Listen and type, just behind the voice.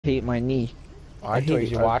hate my knee. Alright, Twigs,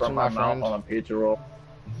 you watching, my friend? On a pizza roll.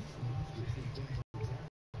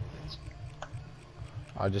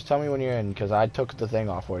 Just tell me when you're in, because I took the thing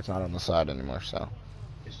off where it's not on the side anymore, so.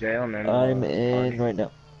 Is Jalen in? I'm in right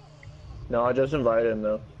now. No, I just invited him,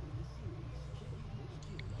 though.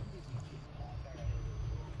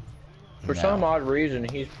 For some odd reason,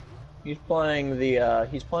 he's playing the,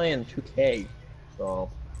 he's playing 2K,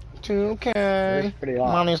 so. 2K. Pretty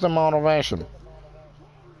odd. Money's the motivation.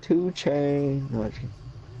 2 chain.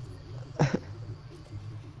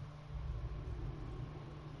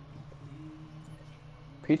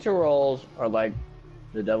 Pizza rolls are like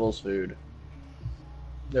the devil's food.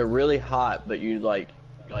 They're really hot, but you like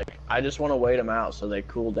I just want to wait them out so they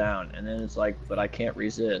cool down, and then it's like, but I can't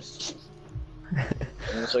resist.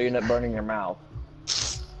 And so you end up burning your mouth.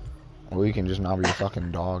 Or you can just not be a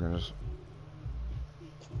fucking dog and just.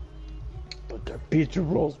 But they're pizza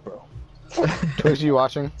rolls, bro. Twigs, you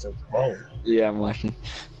watching? It's a roll. Yeah, I'm watching.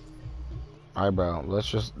 Alright, bro. Let's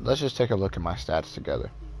just take a look at my stats together.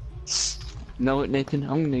 No, Nathan,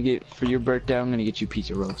 I'm gonna get for your birthday. I'm gonna get you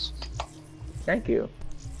pizza rolls. Thank you.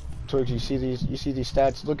 Twigs, you see these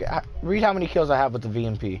stats? Look at read how many kills I have with the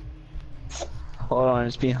VMP. Hold on,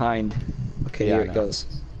 it's behind. Okay, Yeah, here I it know. goes.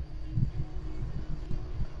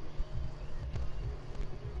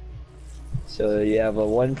 So you have a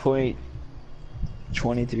 1.23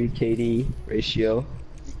 KD ratio.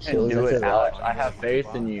 And do it, Alex. I have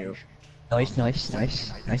faith in you. Nice.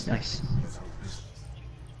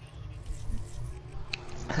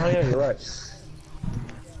 Oh yeah, you're right.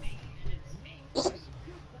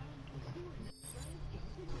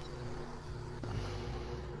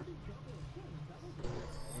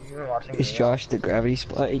 Is Josh the gravity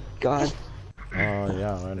spike god? Oh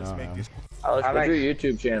yeah, right now. Alex, what's your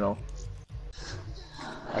YouTube channel?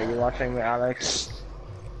 Are you watching me, Alex?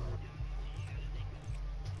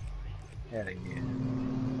 Yeah,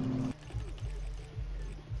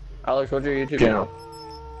 Alex, what's your YouTube channel?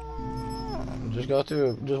 Just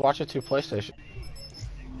watch it through PlayStation.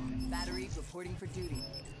 Batteries reporting for duty.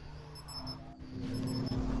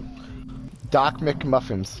 Doc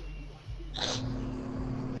McMuffins.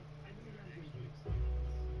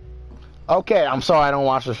 Okay, I'm sorry I don't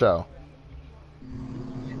watch the show.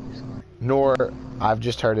 Nor I've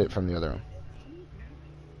just heard it from the other room.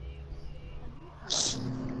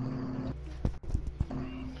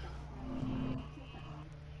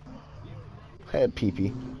 Hey,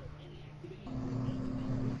 pee-pee.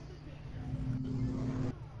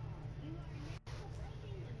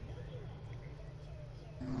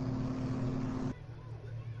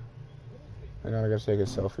 I gotta take a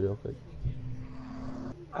selfie real quick.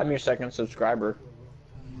 I'm your second subscriber.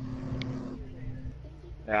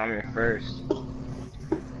 Yeah, I'm your first.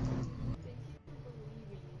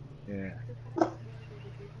 Yeah.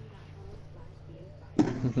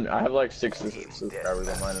 I have like 6 subscribers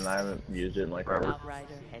on mine, and I haven't used it in like ever. Outrider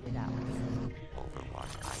headed out.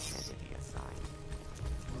 Overwatch identity assigned.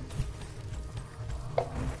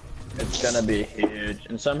 It's gonna be huge.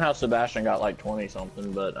 And somehow Sebastian got like 20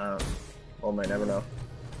 something, but well, may never know.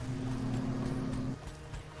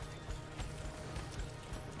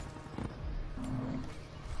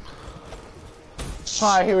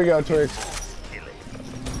 Alright, here we go, Twigs.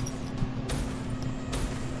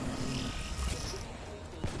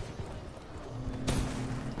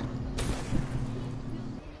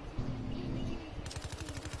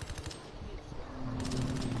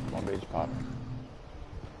 Come on, bitch, pop.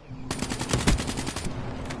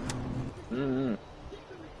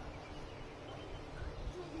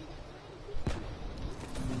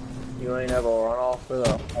 You ain't ever run off for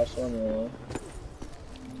the hustling.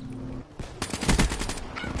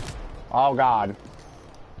 Oh god.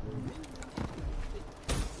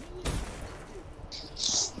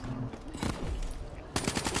 Smoke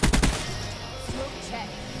check.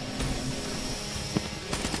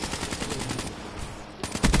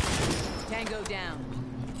 Tango down.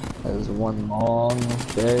 That is one long,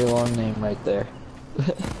 very long name right there.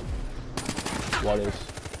 What is?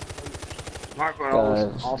 Mark would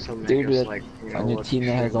also make dude us with, like, you know, on your look team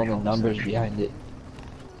that has all the extremely numbers homosexual. behind it.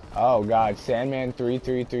 Oh god, Sandman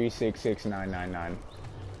 333669999.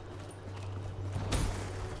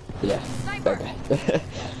 Yeah. Sniper. Okay.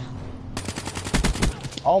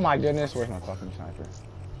 Oh my goodness, where's my fucking sniper?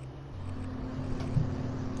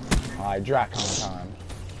 Alright, Drakon time.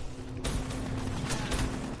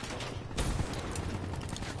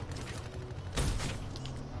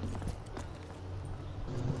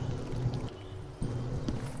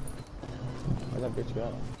 Where'd that bitch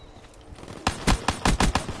go?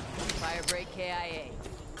 Fire break KIA.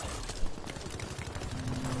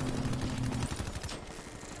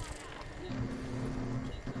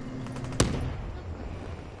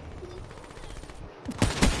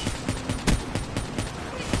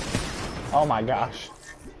 Oh my gosh.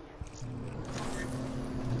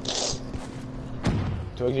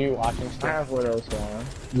 Twigs, are you watching I still? have Widow Swan.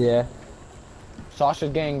 Yeah.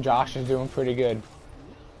 Sasha's gang, Josh is doing pretty good.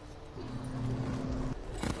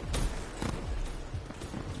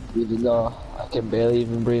 Even though I can barely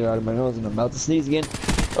even breathe out of my nose and I'm about to sneeze again.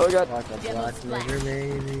 Oh god. Like a black nigger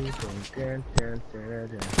baby. Dun, dun, dun, dun,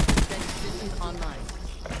 dun. Transmission online.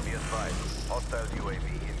 Be advised, hostile UAV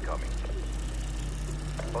incoming.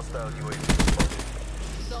 Hostile UAV spotted.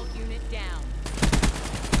 Assault unit down.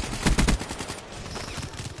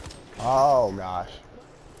 Oh gosh.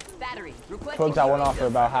 Battery. Twigs, I went off for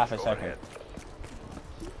about half a second.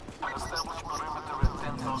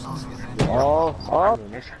 Oh,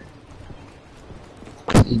 Ammunition.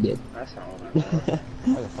 he did. That's not what I want.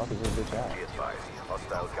 Where the fuck is this bitch at? Be advised,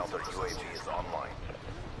 hostile counter UAV is online.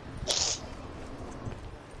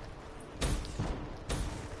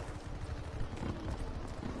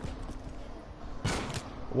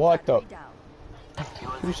 What the? Down.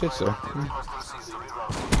 Who said so?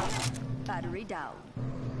 Battery down.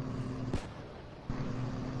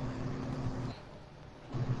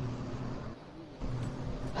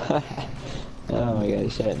 Oh my god, he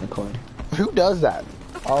shot it in the corner. Who does that?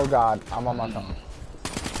 Oh god, I'm on my phone.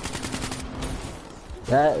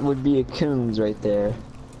 That would be a Coons right there.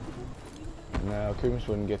 No, Coombs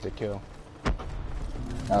wouldn't get the kill.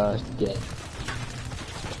 Yeah.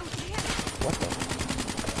 What the?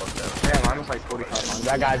 Damn, I'm just like 45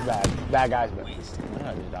 That guy's bad. That guy's bad.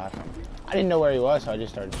 I just died from him. I didn't know where he was, so I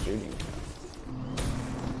just started shooting.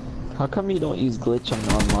 How come you don't use glitch on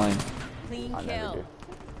online? Clean I never kill. do.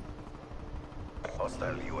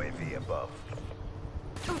 Hostile UAV above.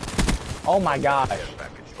 Oh my gosh. Care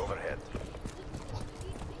package overhead.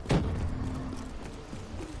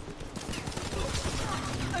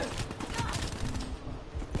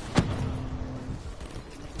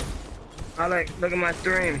 Alex, look at my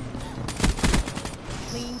stream.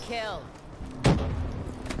 Clean kill.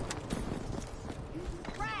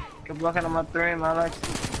 Keep looking at my stream, Alex.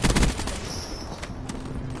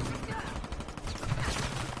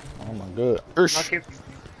 Oh my god. No,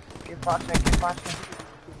 keep watching, keep watching.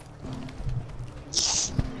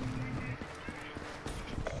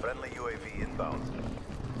 Friendly UAV inbound.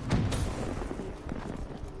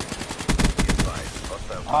 Be advised,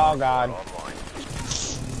 hostile Oh god. online.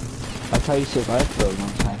 That's how you survived for a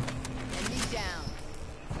long time. Enemy down.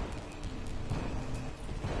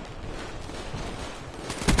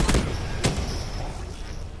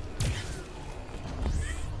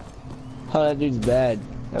 Oh, that dude's bad.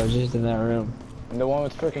 I was just in that room. And the one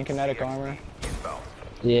with freaking kinetic armor? Inbound.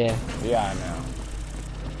 Yeah. Yeah, I know.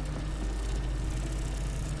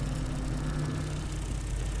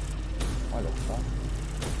 What the fuck?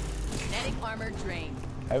 Kinetic armor drained.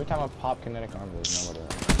 Every time I pop kinetic armor, there's nowhere to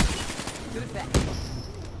run. Good bet.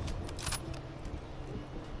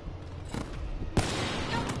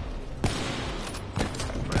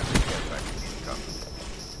 Friendly care package incoming.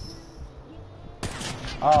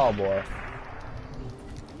 Oh boy.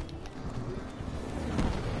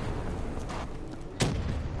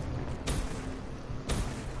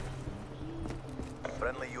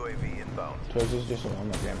 Friendly UAV inbound. Twigs is just a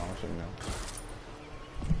normal game, I should know.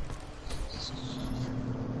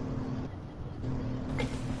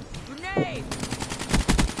 Grenade.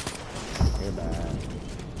 You're bad.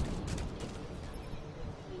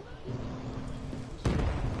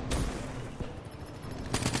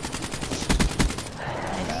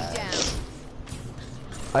 Enemy down.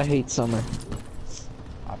 I hate summer.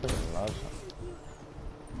 I freaking love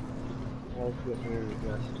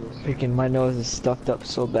Freaking my nose is stuffed up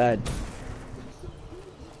so bad.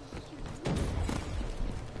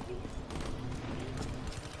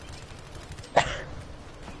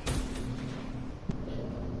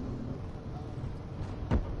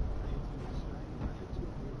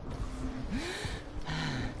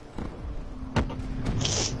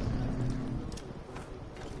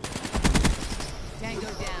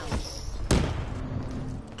 Tango down.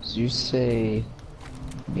 Did you say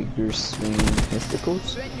nigger swinging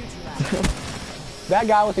testicles? Threat neutralized. That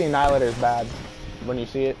guy with the annihilator is bad. When you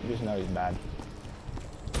see it, you just know he's bad.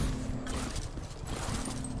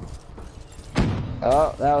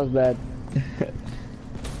 Oh, that was bad.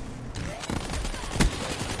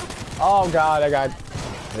 Oh god, that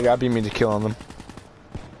guy beat me to kill on them.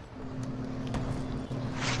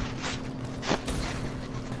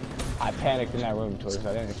 I panicked in that room, Twigs.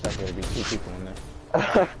 I didn't expect there to be 2 people in there.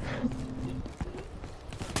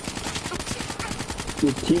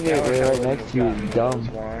 Your teammate right next to you is dumb.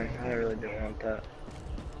 I really didn't want that.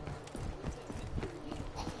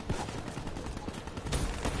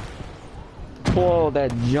 Whoa,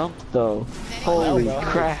 that jump though. Holy Well,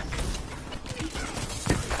 well. crap.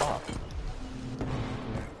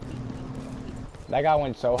 That guy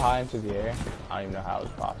went so high into the air. I don't even know how it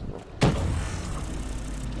was possible.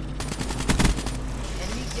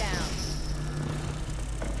 Enemy down.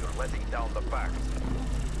 You're letting down the pack.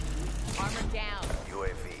 Armor down.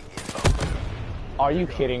 UAV inbound. Are you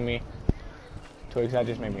kidding me? Twigs, that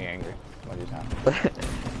just made me angry. What just happened?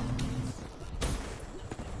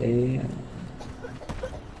 Damn.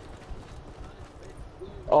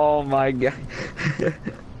 Oh my god.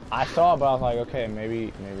 I saw it, but I was like, okay, maybe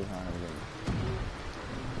it's not gonna be.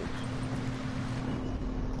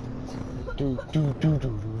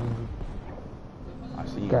 I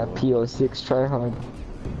see you. Got boy. PO6, try hard.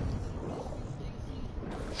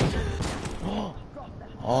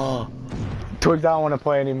 Oh. Twigs, I don't want to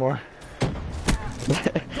play anymore.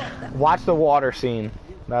 Watch the water scene.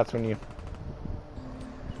 That's when you.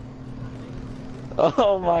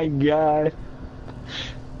 Oh my god.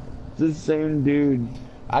 It's the same dude.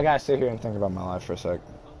 I gotta sit here and think about my life for a sec.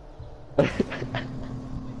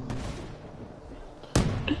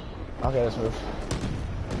 Okay, let's move.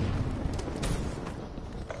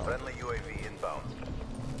 Friendly UAV inbound.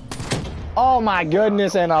 Oh my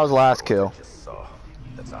goodness, and I was last kill. Just saw.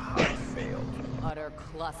 That's a high fail. Utter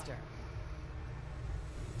cluster.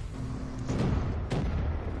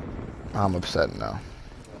 I'm upset now.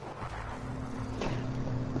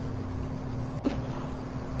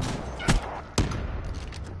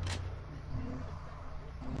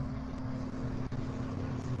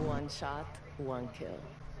 One shot, one kill.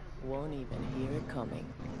 Won't even hear it coming.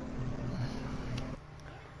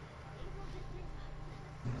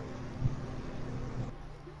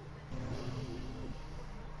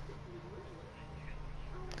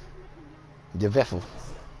 De Weffel.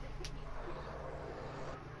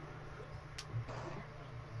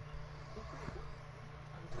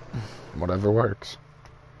 Whatever works.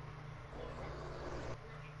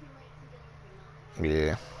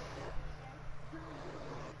 Yeah.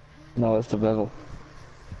 No, it's the bevel.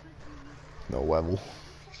 No level.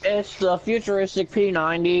 It's the futuristic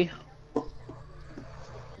P90.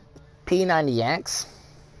 P90X?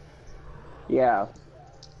 Yeah.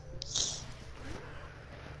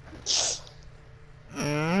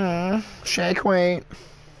 Shake weight.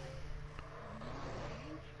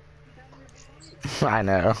 I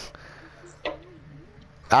know.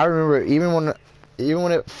 I remember even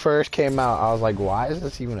when it first came out, I was like, why is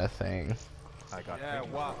this even a thing? I got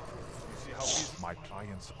wow. You see how easy my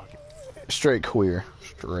clients are. Straight queer.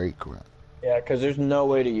 Straight queer. Yeah, because there's no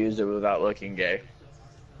way to use it without looking gay.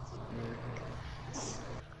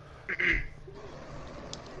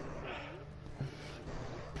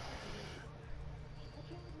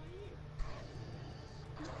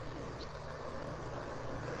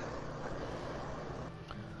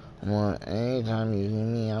 Well, anytime you hear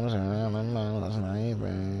me, I'm surrounded by my last night, bro.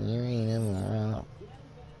 You ain't even around.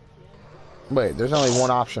 Wait, there's only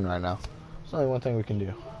one option right now. There's only one thing we can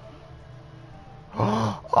do.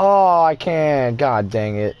 Oh, I can't. God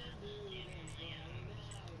dang it.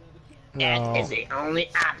 No. That is the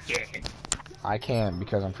only option. I can't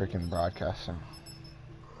because I'm freaking broadcasting.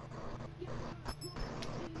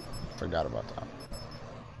 Forgot about that.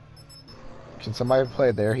 Can somebody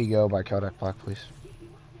play There He Go by Kodak Black, please?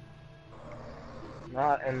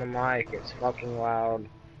 Not in the mic, it's fucking loud.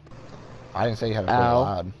 I didn't say you had to play it Ow.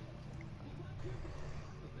 loud.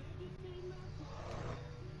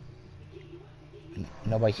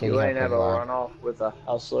 Nobody said you You had ain't to play ever it loud. run off with a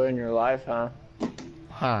hustler in your life, huh?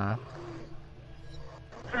 Huh.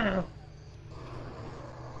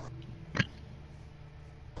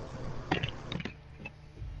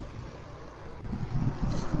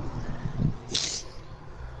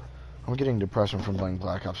 I'm getting depression from playing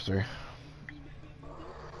Black Ops 3.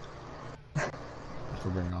 If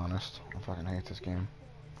we're being honest, I fucking hate this game.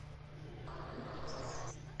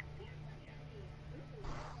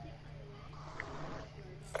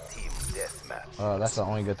 Team deathmatch. That's the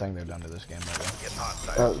only good thing they've done to this game, by the way. Get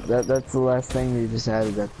hostile. That's the last thing they just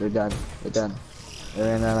added. That they're done. They're done. They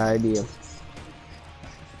ran out of ideas.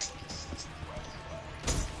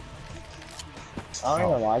 I don't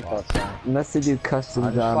even like that song. Unless they do custom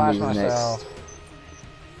I just flashed zombies next. myself.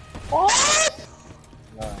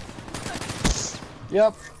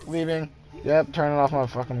 Yep, leaving. Yep, turning off my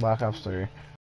fucking Black Ops 3.